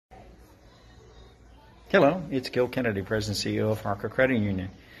Hello, it's Gil Kennedy, President and CEO of Har-co Credit Union.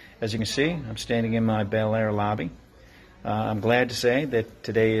 As you can see, I'm standing in my Bel Air lobby. I'm glad to say that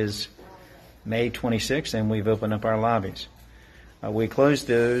today is May 26th and we've opened up our lobbies. We closed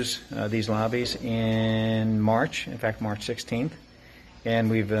these lobbies in March, in fact March 16th, and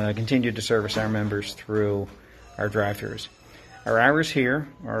we've continued to service our members through our drive-thrus. Our hours here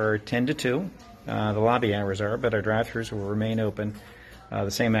are 10 to 2, the lobby hours are, but our drive-thrus will remain open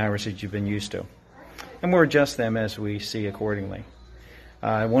the same hours that you've been used to. And we'll adjust them as we see accordingly.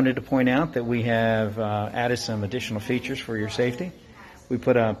 I wanted to point out that we have added some additional features for your safety. We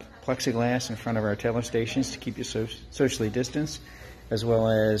put up plexiglass in front of our teller stations to keep you socially distanced, as well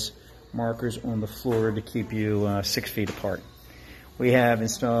as markers on the floor to keep you 6 feet apart. We have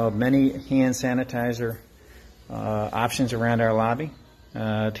installed many hand sanitizer options around our lobby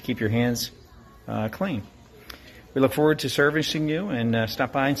to keep your hands clean. We look forward to servicing you, and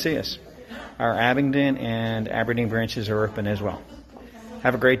stop by and see us. Our Abingdon and Aberdeen branches are open as well.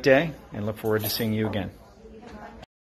 Have a great day and look forward to seeing you again.